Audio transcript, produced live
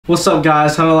What's up,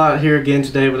 guys? Lott here again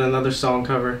today with another song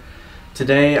cover.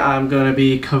 Today I'm going to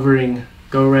be covering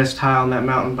Go Rest High on That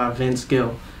Mountain by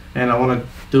Gill, and I want to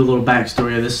do a little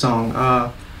backstory of this song.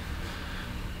 A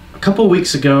couple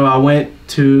weeks ago I went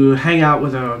to hang out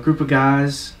with a group of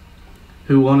guys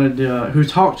who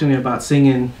talked to me about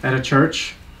singing at a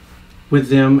church with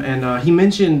them, and he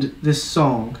mentioned this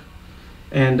song,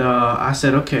 and I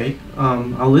said, okay,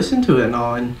 I'll listen to it and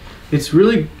all. And it's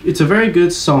a very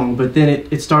good song, but then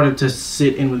it started to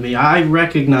sit in with me. I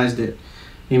recognized it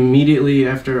immediately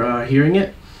after hearing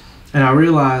it, and I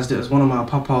realized it was one of my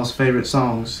papa's favorite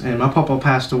songs. And my papa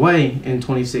passed away in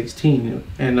 2016,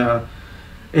 and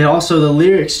it also, the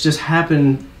lyrics just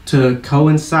happened to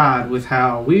coincide with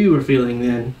how we were feeling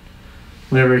then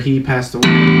whenever he passed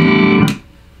away.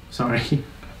 Sorry.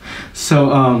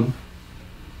 So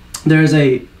there's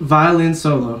a violin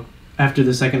solo after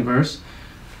the second verse,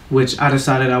 which I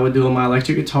decided I would do on my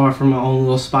electric guitar for my own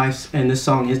little spice, and this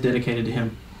song is dedicated to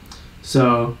him.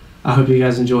 So I hope you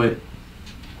guys enjoy it.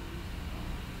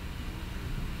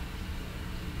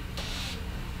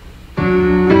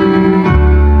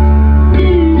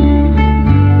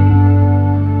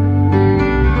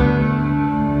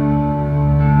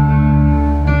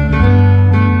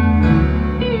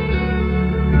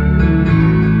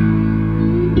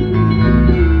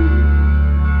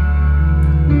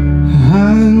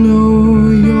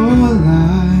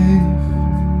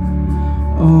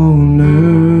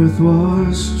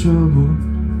 Was troubled,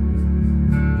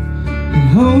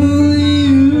 and only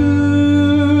you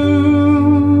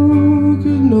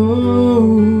could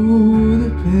know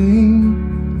the pain.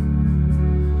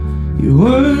 You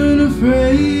weren't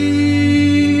afraid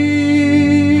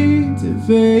to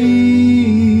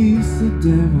face the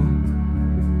devil,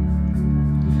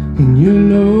 and you're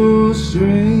no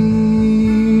stranger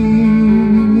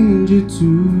to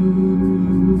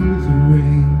the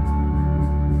rain.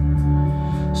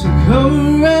 So go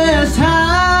rest high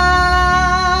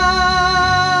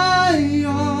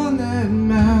on that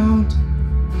mount,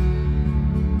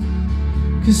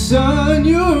 'cause son,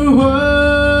 your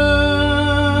work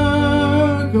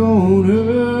on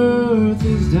earth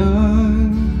is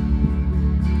done.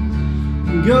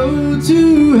 Go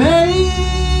to haven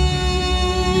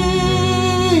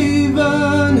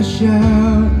to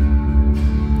shout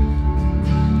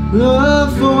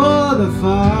love for the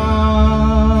Father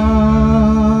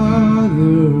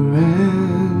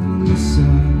and the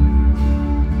Son.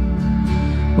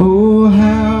 Oh,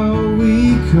 how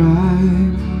we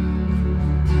cried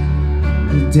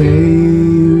the day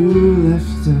you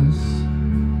left us.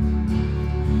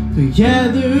 We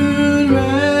gathered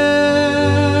round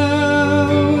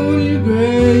your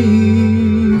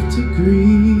grave to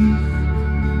grieve.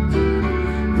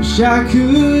 Wish I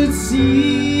could see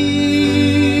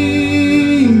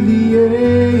the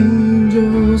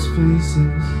angels'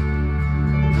 faces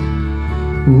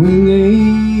when they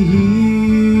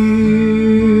hear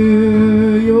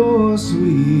your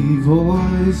sweet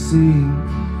voice sing.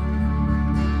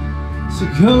 So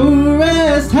go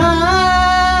rest high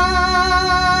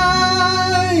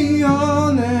on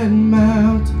that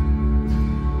mount,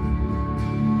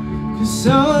 'cause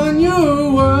son,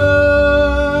 your work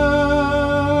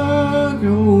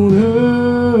on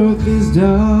earth is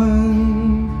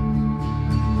done.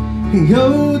 And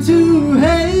go to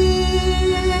haven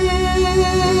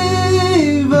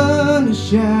to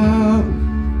shout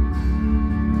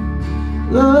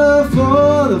love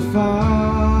for the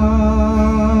Father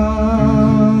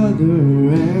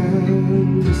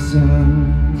and the Son.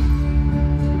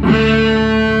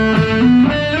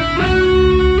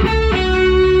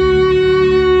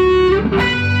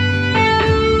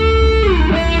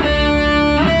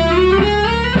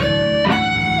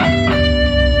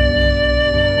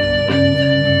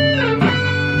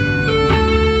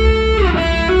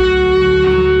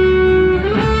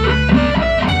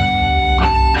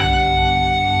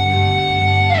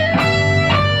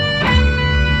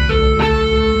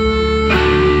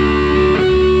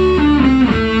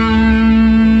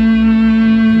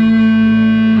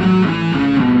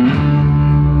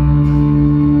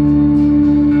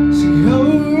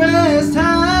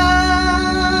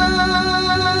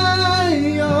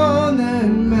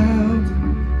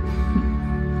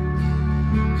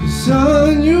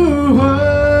 Son, your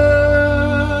work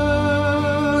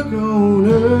on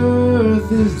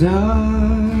earth is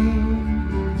done.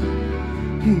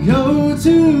 And go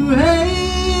to haven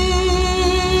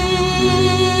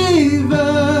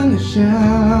to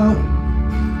shout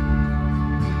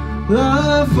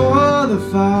love for the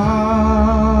Father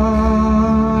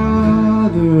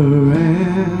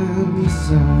and the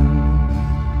Son.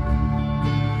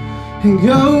 And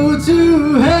go to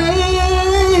heaven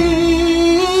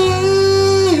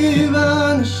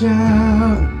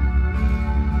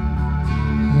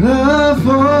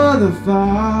for the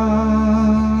Father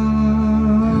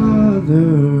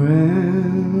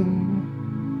and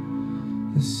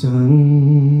the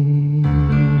Son.